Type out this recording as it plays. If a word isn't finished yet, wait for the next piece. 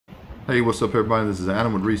Hey, what's up everybody? This is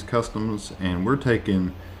Adam with Reese Customs, and we're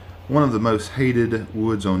taking one of the most hated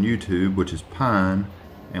woods on YouTube, which is pine,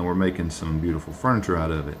 and we're making some beautiful furniture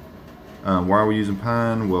out of it. Why are we using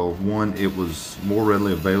pine? Well, one, it was more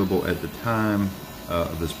readily available at the time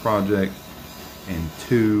of this project, and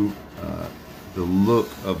two, the look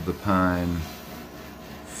of the pine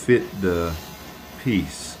fit the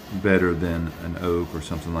piece better than an oak or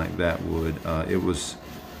something like that would.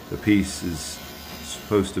 The piece is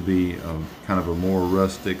supposed to be kind of a more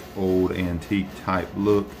rustic, old, antique type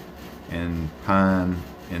look, and pine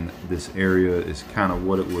in this area is kind of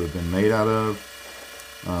what it would have been made out of,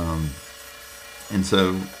 and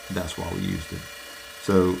so that's why we used it.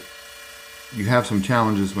 So you have some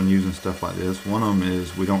challenges when using stuff like this. One of them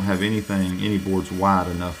is we don't have any boards wide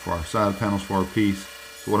enough for our side panels for our piece.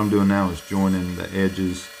 So what I'm doing now is joining the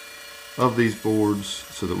edges of these boards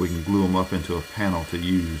so that we can glue them up into a panel to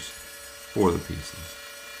use for the pieces.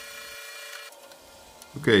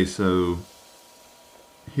 Okay, so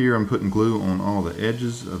here I'm putting glue on all the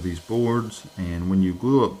edges of these boards, and when you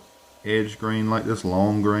glue up edge grain like this,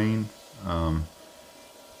 long grain,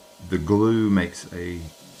 the glue makes a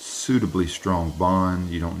suitably strong bond.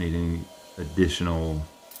 You don't need any additional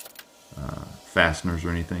fasteners or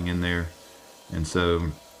anything in there, and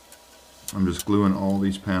so I'm just gluing all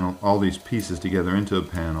these pieces together into a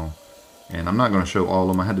panel. And I'm not going to show all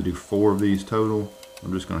of them. I had to do 4 of these total.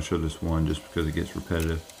 I'm just going to show this one just because it gets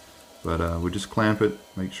repetitive. But we just clamp it,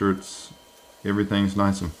 make sure everything's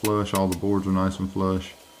nice and flush, all the boards are nice and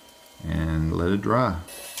flush, and let it dry.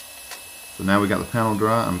 So now we got the panel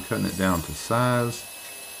dry. I'm cutting it down to size,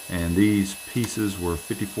 and these pieces were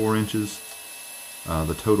 54 inches.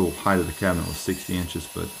 The total height of the cabinet was 60 inches,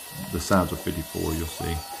 but the sides were 54, you'll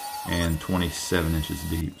see, and 27 inches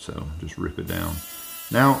deep. So just rip it down.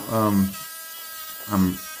 Now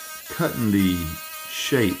I'm cutting the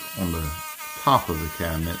shape on the top of the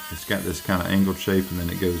cabinet. It's got this kind of angled shape, and then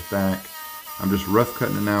it goes back. I'm just rough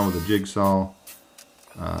cutting it now with a jigsaw,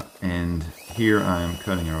 and here I am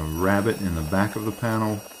cutting a rabbet in the back of the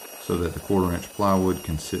panel so that the 1/4 inch plywood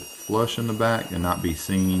can sit flush in the back and not be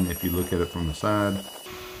seen if you look at it from the side.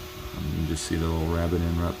 You can just see the little rabbet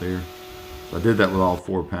in right there. So I did that with all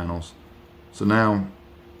 4 panels. So now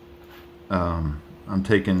I'm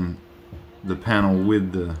taking the panel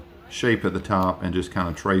with the shape at the top and just kind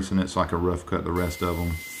of tracing it so I can rough cut the rest of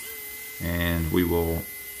them, and we will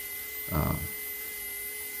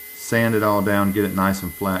sand it all down, get it nice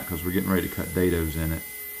and flat, because we're getting ready to cut dados in it,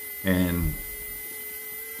 and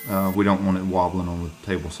we don't want it wobbling on the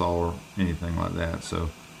table saw or anything like that. So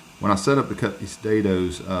when I set up to cut these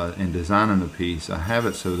dados in designing the piece, I have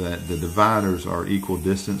it so that the dividers are equal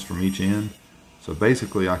distance from each end. So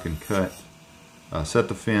basically I can set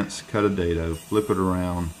the fence, cut a dado, flip it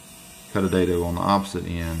around, cut a dado on the opposite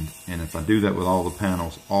end, and if I do that with all the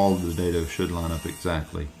panels, all of the dados should line up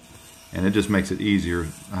exactly, and it just makes it easier.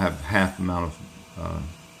 I have half the amount of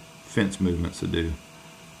fence movements to do.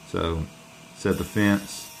 So set the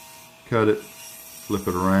fence, cut it, flip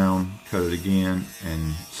it around, cut it again,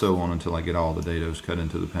 and so on until I get all the dados cut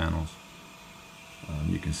into the panels.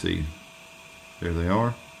 You can see there they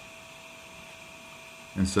are.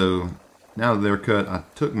 And so now that they're cut, I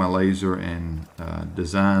took my laser and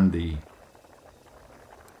designed the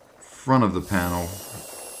front of the panel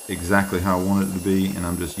exactly how I want it to be, and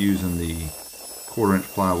I'm just using the 1/4 inch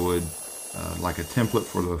plywood like a template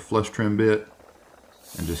for the flush trim bit,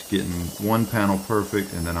 and just getting one panel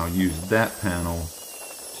perfect, and then I'll use that panel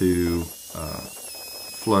to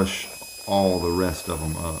flush all the rest of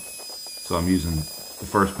them up. So I'm using the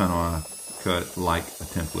first panel I cut like a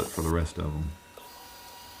template for the rest of them.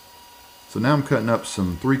 So now I'm cutting up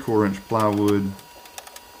some 3/4 inch plywood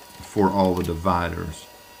for all the dividers.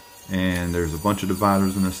 And there's a bunch of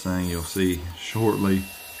dividers in this thing, you'll see shortly.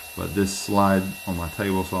 But this slide on my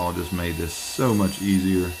table saw just made this so much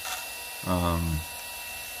easier. I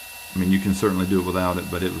mean, you can certainly do it without it,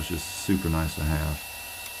 but it was just super nice to have.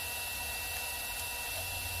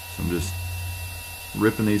 So I'm just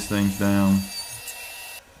ripping these things down.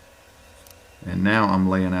 And now I'm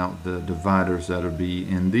laying out the dividers that will be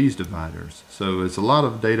in these dividers. So it's a lot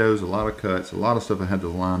of dados, a lot of cuts, a lot of stuff I had to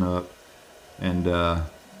line up, and a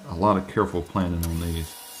lot of careful planning on these.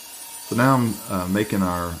 So now I'm making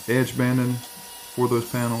our edge banding for those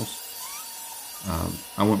panels.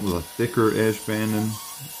 I went with a thicker edge banding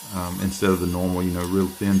instead of the normal, real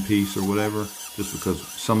thin piece or whatever, just because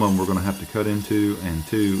some of them we're going to have to cut into, and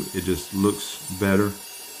 2, it just looks better.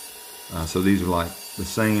 So these are like the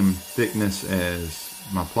same thickness as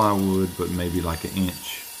my plywood, but maybe like 1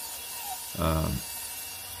 inch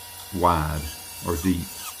wide or deep.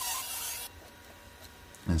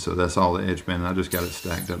 And so that's all the edge banding. I just got it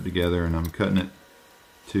stacked up together, and I'm cutting it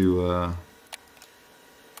to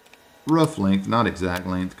rough length, not exact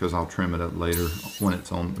length, because I'll trim it up later when it's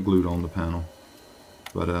glued on the panel.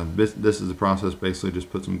 But this is the process. Basically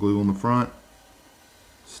just put some glue on the front,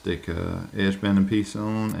 stick a edge banding piece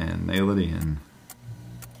on, and nail it in.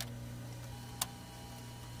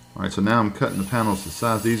 Alright, so now I'm cutting the panels to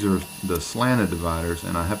size. These are the slanted dividers,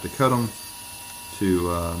 and I have to cut them to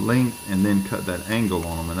length and then cut that angle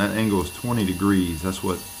on them, and that angle is 20 degrees. That's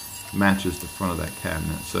what matches the front of that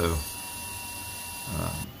cabinet. So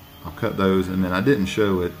I'll cut those, and then I didn't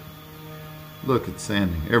show it. Look, it's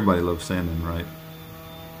sanding. Everybody loves sanding, right?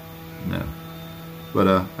 No. But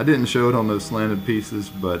I didn't show it on those slanted pieces,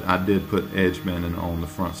 but I did put edge banding on the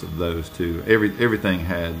fronts of those too. Everything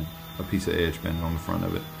had a piece of edge banding on the front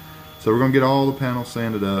of it. So we're going to get all the panels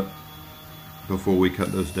sanded up before we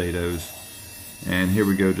cut those dados. And here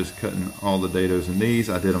we go, just cutting all the dados in these.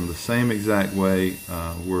 I did them the same exact way,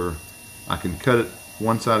 where I can cut it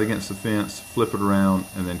one side against the fence, flip it around,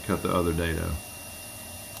 and then cut the other dado.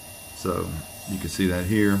 So you can see that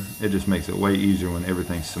here. It just makes it way easier when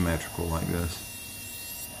everything's symmetrical like this.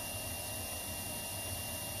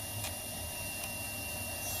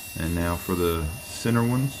 And now for the center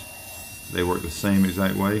ones, they work the same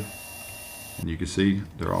exact way. And you can see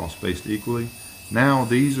they're all spaced equally. Now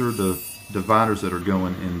these are the dividers that are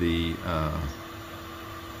going in the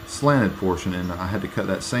slanted portion, and I had to cut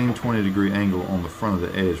that same 20-degree angle on the front of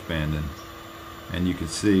the edge banding. And you can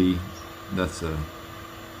see that's a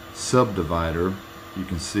subdivider. You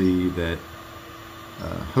can see that,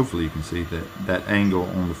 hopefully you can see that that angle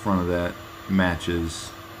on the front of that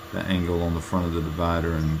matches the angle on the front of the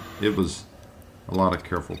divider, and it was a lot of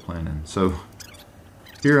careful planning. So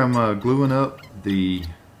here I'm gluing up the,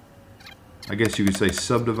 I guess you could say,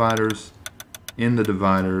 subdividers in the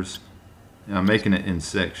dividers. And I'm making it in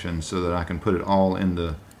sections so that I can put it all in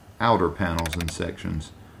the outer panels in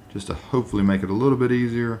sections, just to hopefully make it a little bit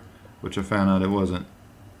easier, which I found out it wasn't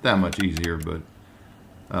that much easier.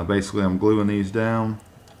 But basically I'm gluing these down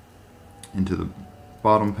into the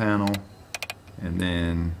bottom panel, and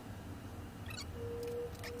then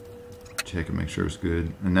check and make sure it's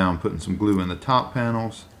good. And now I'm putting some glue in the top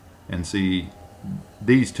panels, and see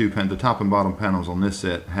these two the top and bottom panels on this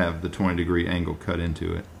set have the 20-degree angle cut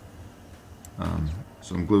into it.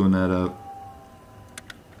 So I'm gluing that up,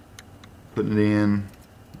 putting it in.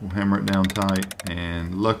 We'll hammer it down tight,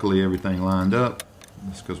 and luckily everything lined up.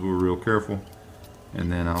 That's because we were real careful.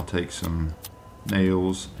 And then I'll take some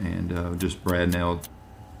nails and just brad nail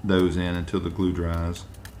those in until the glue dries.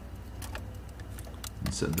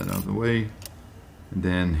 And set that out of the way. And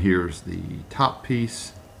then here's the top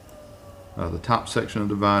piece, the top section of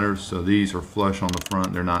dividers. So these are flush on the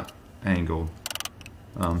front, they're not angled.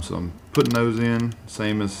 So I'm putting those in,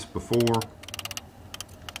 same as before.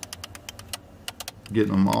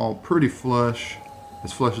 Getting them all pretty flush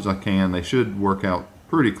as I can. They should work out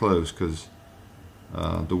pretty close because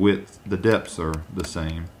the depths are the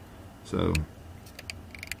same. So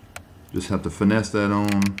just have to finesse that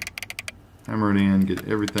on, hammer it in, get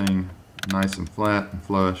everything nice and flat and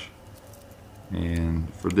flush.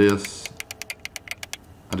 And for this,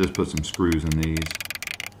 I just put some screws in these.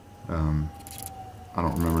 I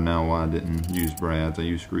don't remember now why I didn't use brads. I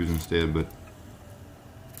used screws instead, but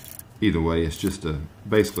either way, it's just to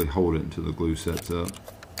basically hold it until the glue sets up.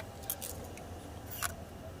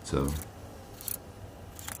 So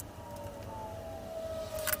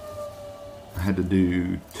I had to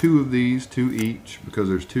do 2 of these, 2 each, because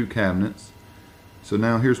there's 2 cabinets. So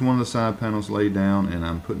now here's one of the side panels laid down, and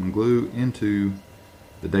I'm putting glue into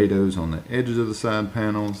the dados on the edges of the side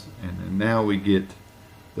panels. And then now we get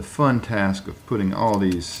the fun task of putting all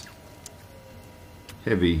these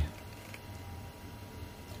heavy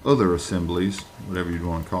other assemblies, whatever you'd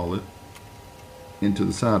want to call it, into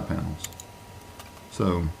the side panels.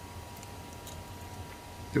 So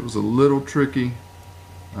it was a little tricky,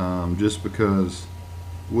 just because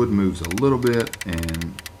wood moves a little bit,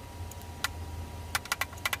 and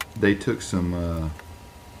they took some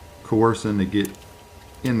coercing to get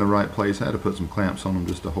in the right place. I had to put some clamps on them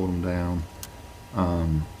just to hold them down.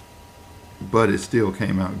 But it still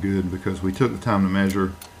came out good because we took the time to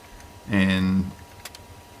measure, and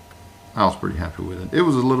I was pretty happy with it. It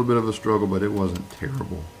was a little bit of a struggle, but it wasn't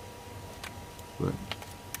terrible. But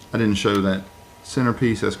I didn't show that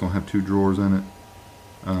centerpiece. That's going to have 2 drawers in it.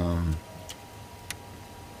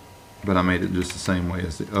 But I made it just the same way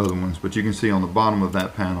as the other ones. But you can see on the bottom of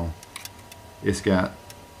that panel, it's got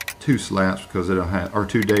 2 slats because it'll have, or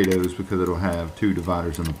 2 dados because it'll have 2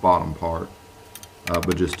 dividers in the bottom part,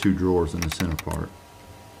 but just 2 drawers in the center part.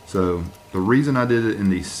 So the reason I did it in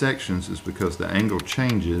these sections is because the angle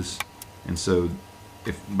changes, and so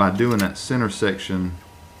if by doing that center section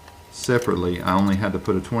separately, I only had to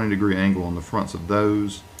put a 20-degree angle on the fronts of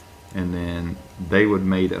those, and then they would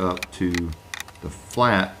made up to the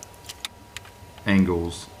flat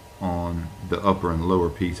angles on the upper and lower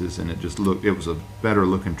pieces, and it was a better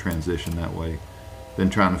looking transition that way than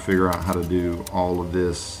trying to figure out how to do all of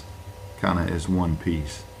this kind of as one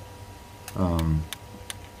piece.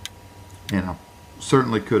 And I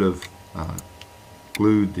certainly could have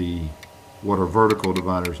glued what are vertical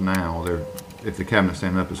dividers now. If the cabinet's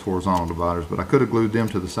standing up, as horizontal dividers, but I could have glued them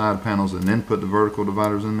to the side panels and then put the vertical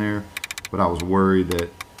dividers in there, but I was worried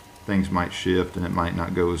that things might shift and it might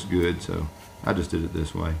not go as good, so I just did it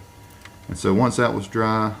this way. And so once that was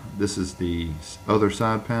dry, this is the other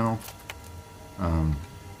side panel.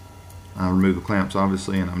 I removed the clamps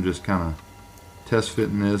obviously, and I'm just kind of test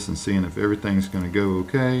fitting this and seeing if everything's going to go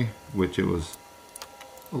okay, which it was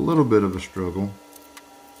a little bit of a struggle,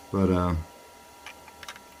 but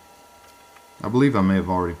I believe I may have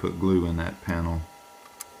already put glue in that panel.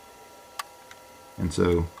 And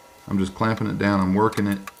so I'm just clamping it down. I'm working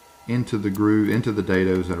it into the groove, into the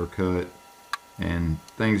dados that are cut, and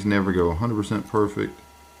things never go 100% perfect.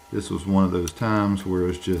 This was one of those times where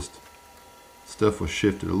it's just stuff was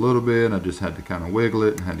shifted a little bit. I just had to kind of wiggle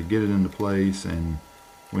it and had to get it into place. And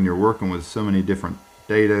when you're working with so many different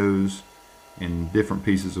dados and different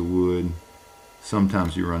pieces of wood,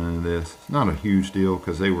 sometimes you run into this. It's not a huge deal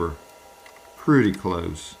because they were pretty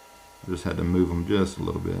close. I just had to move them just a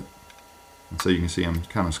little bit. And so you can see I'm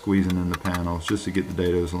kind of squeezing in the panels just to get the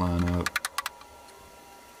dados to line up.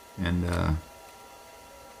 And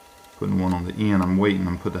putting one on the end. I'm waiting.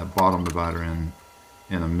 I'm put that bottom divider in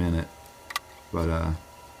a minute. But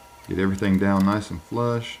get everything down nice and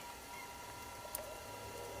flush.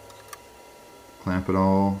 Clamp it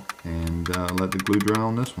all and let the glue dry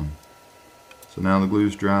on this one. So now the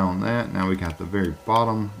glue's dry on that. Now we got the very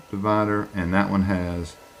bottom divider, and that one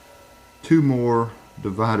has 2 more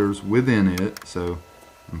dividers within it. So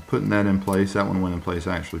I'm putting that in place. That one went in place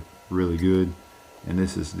actually really good. And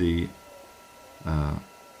this is the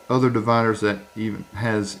other dividers that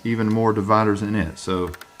has even more dividers in it.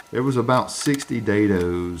 So there was about 60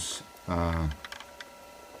 dados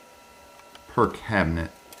per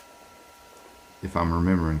cabinet, if I'm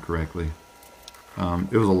remembering correctly.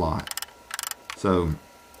 It was a lot. So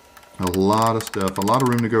a lot of stuff, a lot of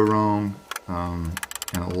room to go wrong, and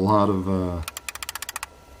a lot of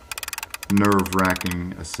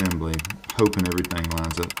nerve-wracking assembly, hoping everything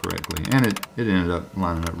lines up correctly. And it ended up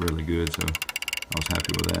lining up really good, so I was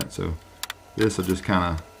happy with that. So this will just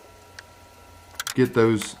kind of get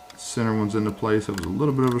those center ones into place. It was a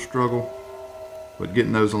little bit of a struggle, but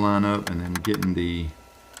getting those to line up and then getting the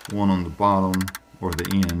one on the bottom or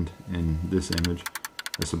the end in this image,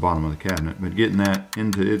 that's the bottom of the cabinet, but getting that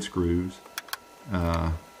into its grooves,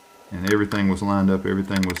 and everything was lined up,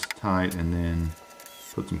 everything was tight, and then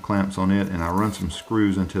put some clamps on it, and I run some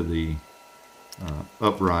screws into the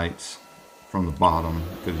uprights from the bottom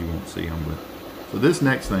because you won't see them. But so this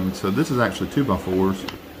next thing, so this is actually 2x4s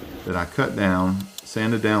that I cut down,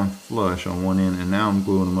 sanded down flush on one end, and now I'm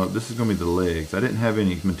gluing them up. This is going to be the legs. I didn't have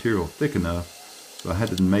any material thick enough, so I had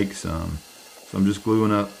to make some. So I'm just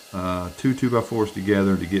gluing up 2 2x4s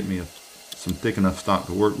together to get me some thick enough stock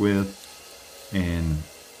to work with. And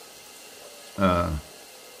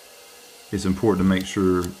it's important to make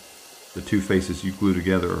sure the 2 faces you glue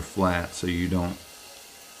together are flat so you don't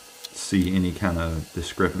see any kind of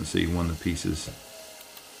discrepancy when the pieces,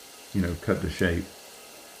 cut to shape.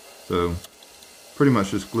 So pretty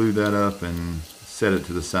much just glue that up and set it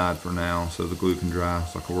to the side for now so the glue can dry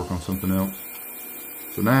so I can work on something else.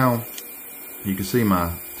 So now you can see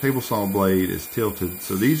my table saw blade is tilted.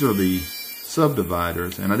 So these are the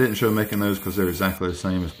subdividers, and I didn't show making those because they're exactly the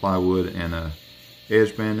same as plywood and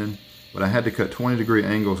edge banding, but I had to cut 20-degree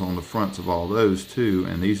angles on the fronts of all those too,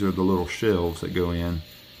 and these are the little shelves that go in,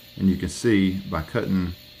 and you can see by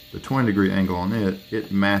cutting the 20-degree angle on it,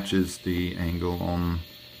 it matches the angle on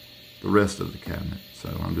the rest of the cabinet. So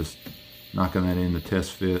I'm just knocking that in to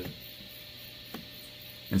test fit.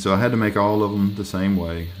 And so I had to make all of them the same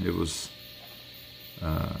way. It was 10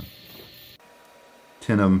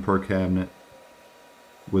 of them per cabinet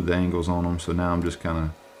with the angles on them. So now I'm just kind of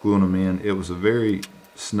gluing them in. It was a very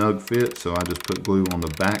snug fit, so I just put glue on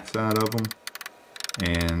the back side of them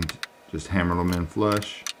and just hammered them in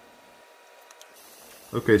flush.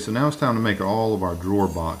 Okay, so now it's time to make all of our drawer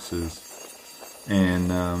boxes. And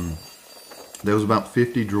there was about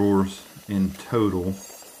 50 drawers in total.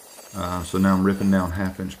 So now I'm ripping down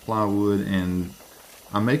 1/2-inch plywood, and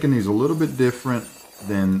I'm making these a little bit different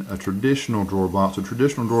than a traditional drawer box. A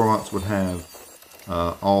traditional drawer box would have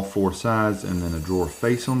all four sides and then a drawer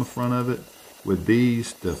face on the front of it. With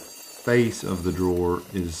these, the face of the drawer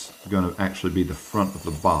is going to actually be the front of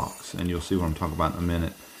the box, and you'll see what I'm talking about in a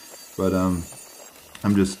minute. But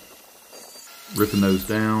I'm just ripping those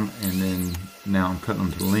down, and then now I'm cutting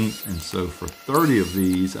them to length. And so for 30 of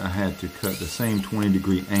these, I had to cut the same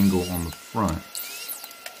 20-degree angle on the front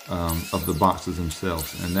of the boxes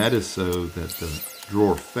themselves, and that is so that the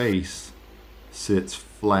drawer face sits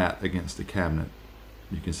flat against the cabinet.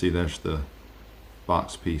 You can see there's the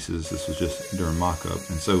box pieces. This was just during mock-up.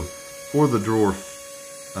 And so for the drawer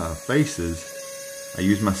faces, I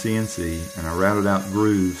used my CNC and I routed out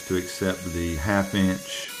grooves to accept the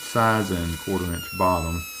 1/2-inch sides and 1/4-inch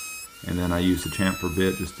bottom. And then I used the chamfer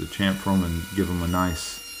bit just to chamfer them and give them a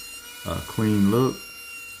nice clean look.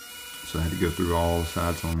 So I had to go through all the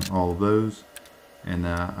sides on all of those. And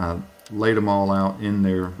I laid them all out in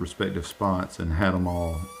their respective spots and had them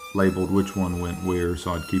all labeled which one went where,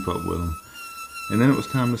 so I'd keep up with them. And then it was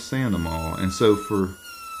time to sand them all. And so for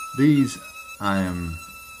these, I am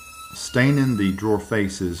staining the drawer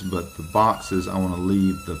faces, but the boxes I want to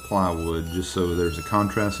leave the plywood just so there's a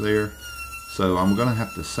contrast there. So I'm going to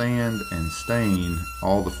have to sand and stain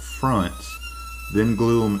all the fronts, then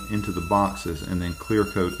glue them into the boxes, and then clear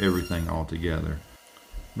coat everything all together.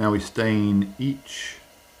 Now we stain each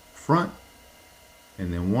front,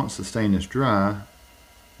 and then once the stain is dry,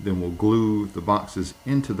 then we'll glue the boxes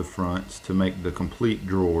into the fronts to make the complete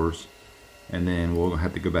drawers, and then we'll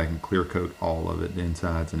have to go back and clear coat all of it, the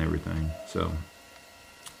insides and everything. So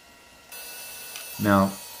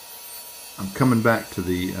now I'm coming back to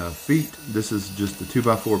the feet. This is just the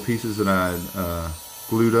 2x4 pieces that I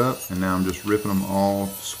glued up, and now I'm just ripping them all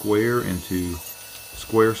square into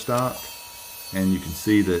square stock, and you can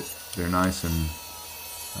see that they're nice and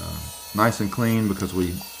clean because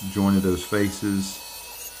we jointed those faces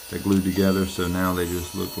that glued together. So now they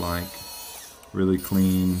just look like really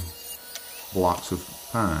clean blocks of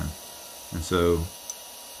pine. And so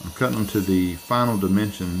I'm cutting them to the final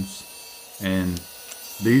dimensions, and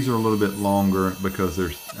these are a little bit longer because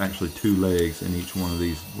there's actually 2 legs in each one of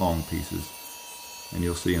these long pieces, and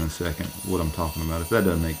you'll see in a second what I'm talking about if that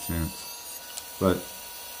doesn't make sense. But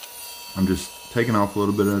I'm just taking off a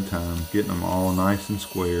little bit at a time, getting them all nice and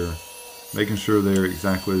square, making sure they're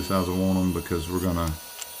exactly the size I want them, because we're gonna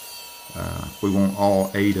we want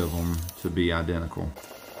all 8 of them to be identical.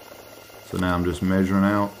 So now I'm just measuring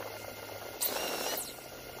out,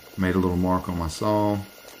 made a little mark on my saw,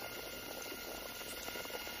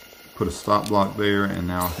 put a stop block there, and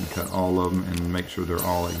now I can cut all of them and make sure they're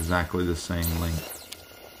all exactly the same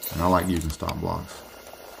length. And I like using stop blocks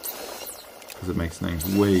because it makes things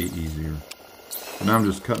way easier. So now I'm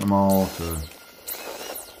just cutting them all to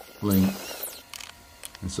length.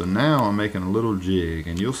 And so now I'm making a little jig,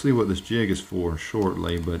 and you'll see what this jig is for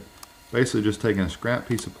shortly, but basically just taking a scrap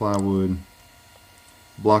piece of plywood,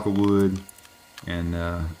 block of wood, and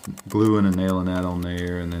gluing and nailing that on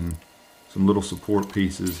there, and then some little support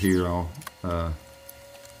pieces here I'll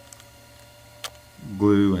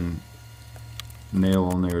glue and nail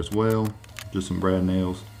on there as well, just some brad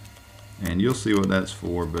nails, and you'll see what that's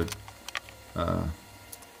for. But I'm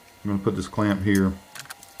going to put this clamp here.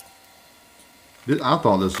 I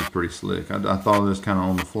thought this was pretty slick. I thought of this kind of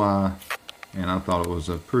on the fly, and I thought it was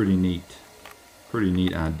a pretty neat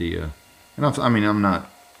idea. And I mean, I'm not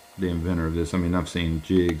the inventor of this. I mean, I've seen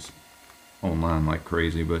jigs online like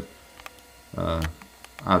crazy, but I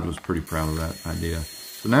was pretty proud of that idea.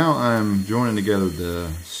 So now I'm joining together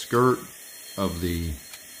the skirt of the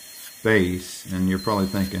base, and you're probably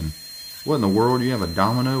thinking, what in the world, you have a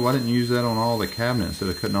domino? Why didn't you use that on all the cabinets instead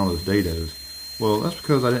of cutting all those dados? Well, that's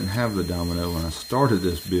because I didn't have the domino when I started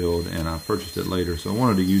this build, and I purchased it later, so I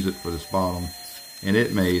wanted to use it for this bottom, and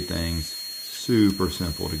it made things super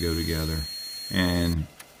simple to go together. And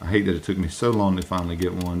I hate that it took me so long to finally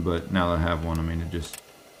get one, but now that I have one, I mean,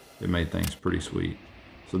 it made things pretty sweet.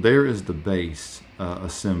 So there is the base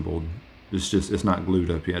assembled. It's not glued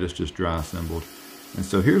up yet, it's just dry assembled. And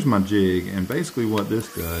so here's my jig, and basically what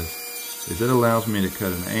this does is it allows me to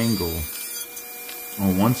cut an angle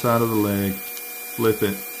on one side of the leg, flip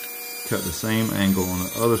it, cut the same angle on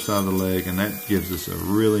the other side of the leg, and that gives us a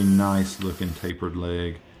really nice looking tapered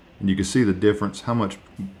leg. And you can see the difference, how much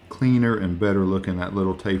cleaner and better looking that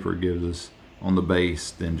little taper gives us on the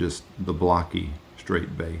base than just the blocky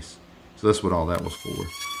straight base. So that's what all that was for.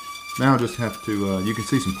 Now I just have to, you can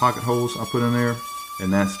see some pocket holes I put in there,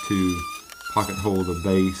 and that's to pocket hole the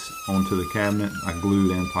base onto the cabinet. I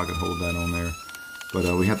glued and pocket holed that on there. But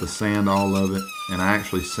we have to sand all of it, and I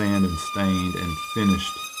actually sand and stained and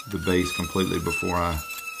finished the base completely before I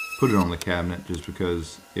put it on the cabinet, just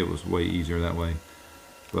because it was way easier that way.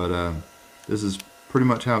 But this is pretty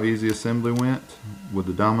much how easy assembly went with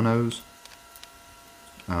the dominoes.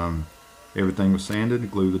 Everything was sanded,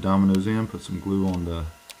 glue the dominoes in, put some glue on the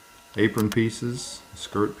apron pieces,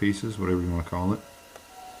 skirt pieces, whatever you want to call it,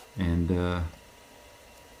 and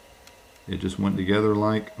it just went together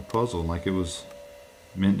like a puzzle, like it was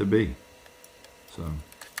meant to be. So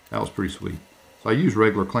that was pretty sweet. So I used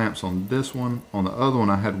regular clamps on this one. On the other one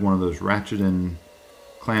I had one of those ratcheting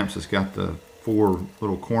clamps that's got the 4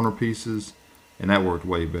 little corner pieces, and that worked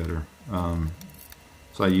way better.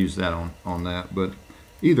 So I used that on that, but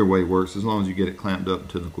either way works as long as you get it clamped up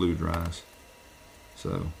until the glue dries.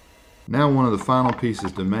 So now one of the final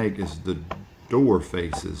pieces to make is the door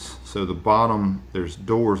faces. So the bottom, there's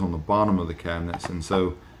doors on the bottom of the cabinets, and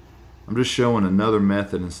so I'm just showing another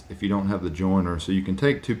method if you don't have the joiner. So you can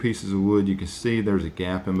take 2 pieces of wood, you can see there's a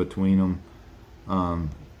gap in between them.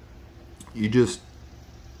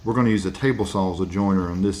 We're going to use a table saw as a joiner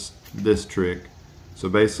on this trick. So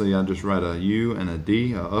basically I just write a U and a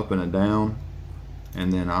D, a up and a down,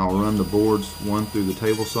 and then I'll run the boards, one through the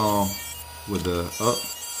table saw with the up,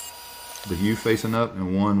 the U facing up,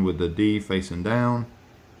 and one with the D facing down.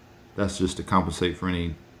 That's just to compensate for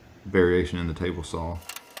any variation in the table saw.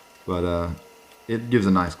 But it gives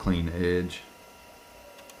a nice clean edge.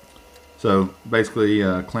 So basically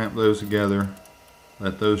clamp those together,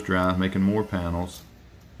 let those dry, making more panels.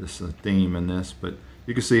 This is a theme in this, but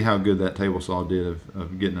you can see how good that table saw did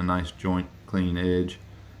of getting a nice joint clean edge.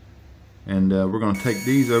 And we're going to take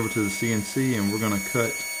these over to the CNC, and we're going to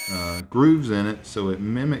cut grooves in it so it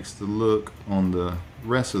mimics the look on the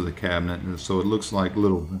rest of the cabinet, and so it looks like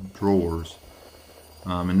little drawers.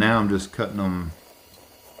 And now I'm just cutting them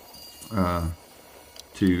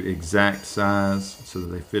to exact size so that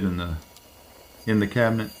they fit in the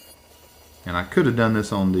cabinet. And I could have done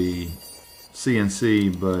this on the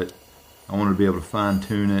CNC, but I wanted to be able to fine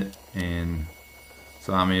tune it, and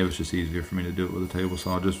so I mean it was just easier for me to do it with a table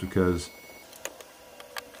saw, just because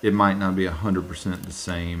it might not be 100% the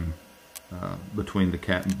same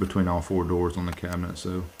between all 4 doors on the cabinet.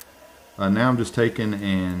 So now I'm just taking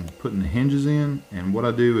and putting the hinges in, and what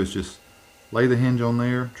I do is just lay the hinge on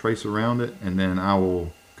there, trace around it, and then I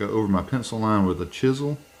will go over my pencil line with a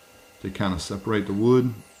chisel to kind of separate the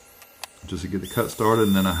wood, just to get the cut started.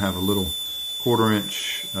 And then I have a little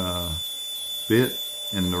 1/4-inch bit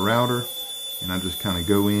in the router, and I just kind of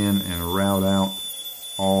go in and route out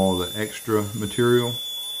all the extra material.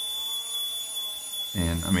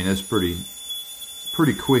 And I mean, it's pretty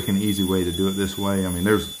quick and easy way to do it this way. I mean,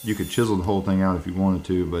 you could chisel the whole thing out if you wanted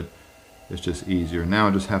to, but it's just easier. Now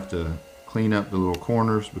I just have to clean up the little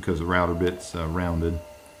corners because the router bit's rounded,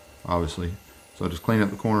 obviously. So I just clean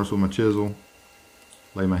up the corners with my chisel,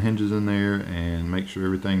 lay my hinges in there, and make sure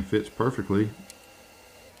everything fits perfectly.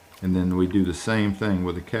 And then we do the same thing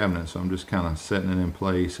with the cabinet. So I'm just kind of setting it in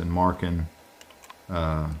place and marking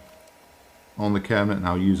on the cabinet, and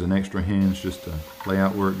I'll use an extra hinge just to lay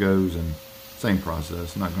out where it goes, and same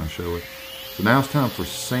process. I'm not going to show it. So now it's time for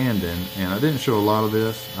sanding, and I didn't show a lot of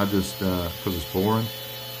this. I just because it's boring.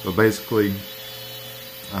 But basically,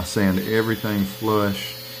 I sand everything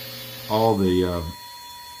flush. All the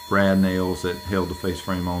brad nails that held the face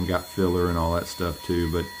frame on got filler and all that stuff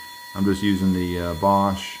too. But I'm just using the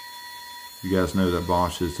Bosch. You guys know that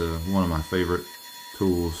Bosch is one of my favorite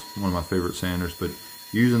tools, one of my favorite sanders. But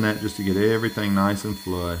using that just to get everything nice and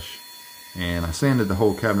flush. And I sanded the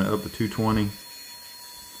whole cabinet up to 220.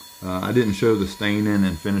 I didn't show the staining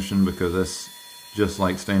and finishing because that's just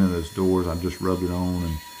like staining those doors. I just rubbed it on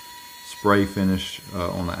and spray finish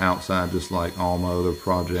on the outside, just like all my other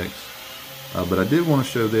projects. But I did want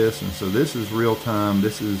to show this, and so this is real time.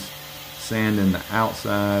 This is sanding the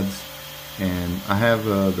outsides, and I have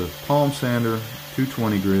the palm sander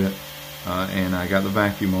 220 grit, and I got the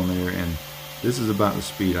vacuum on there, and this is about the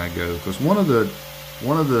speed I go, because one of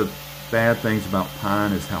the bad things about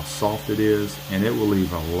pine is how soft it is, and it will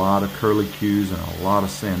leave a lot of curly cues and a lot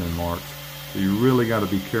of sanding marks. So you really got to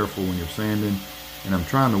be careful when you're sanding. And I'm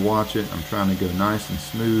trying to watch it. I'm trying to go nice and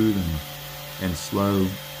smooth and slow,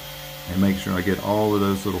 and make sure I get all of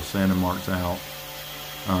those little sanding marks out.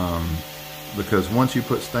 Because once you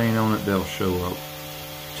put stain on it, they'll show up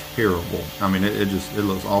terrible. I mean, it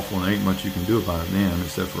looks awful, and there ain't much you can do about it then,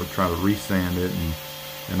 except for try to resand it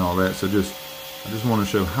and all that. So I just want to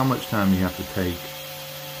show how much time you have to take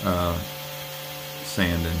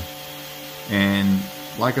sanding. And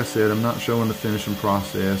like I said, I'm not showing the finishing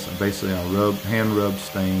process. Basically, I hand rubbed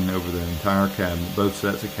stain over the entire cabinet, both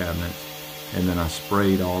sets of cabinets, and then I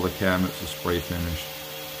sprayed all the cabinets with spray finish.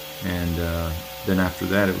 And then after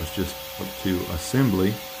that, it was just up to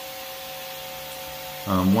assembly.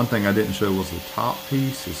 One thing I didn't show was the top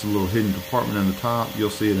piece. It's a little hidden compartment in the top. You'll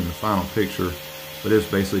see it in the final picture, but it's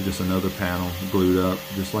basically just another panel glued up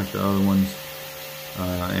just like the other ones,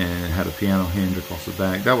 and it had a piano hinge across the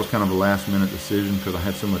back. That was kind of a last minute decision because I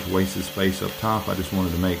had so much wasted space up top. I just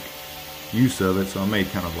wanted to make use of it, so I made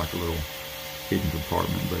kind of like a little hidden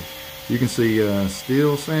compartment. But you can see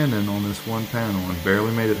still sanding on this one panel and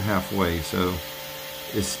barely made it halfway. So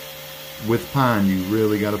it's, with pine, you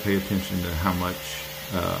really got to pay attention to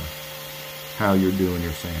how you're doing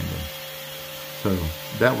your sanding. So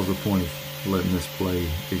that was the point of letting this play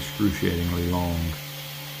excruciatingly long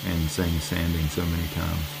and saying sanding so many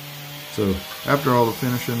times. So after all the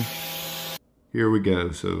finishing, here we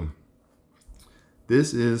go. So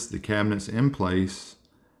this is the cabinets in place.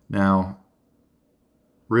 Now,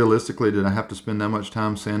 realistically, did I have to spend that much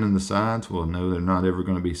time sanding the sides? Well, no, they're not ever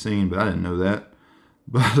going to be seen, but I didn't know that.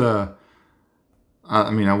 But I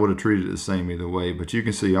mean, I would have treated it the same either way. But you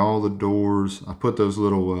can see all the doors. I put those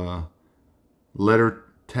little letter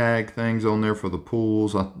tag things on there for the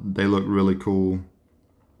pools. They look really cool.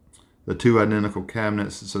 The two identical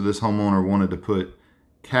cabinets. So this homeowner wanted to put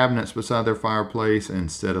cabinets beside their fireplace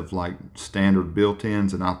instead of like standard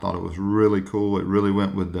built-ins, and I thought it was really cool. It really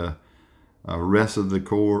went with the rest of the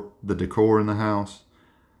decor in the house.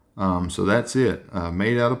 So that's it.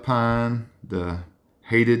 Made out of pine, the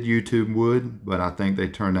hated YouTube wood, but I think they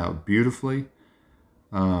turned out beautifully.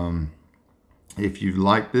 If you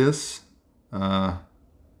like this,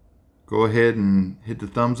 go ahead and hit the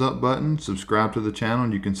thumbs up button, subscribe to the channel,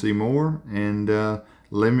 and you can see more. And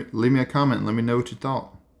leave me a comment and let me know what you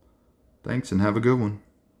thought. Thanks, and have a good one.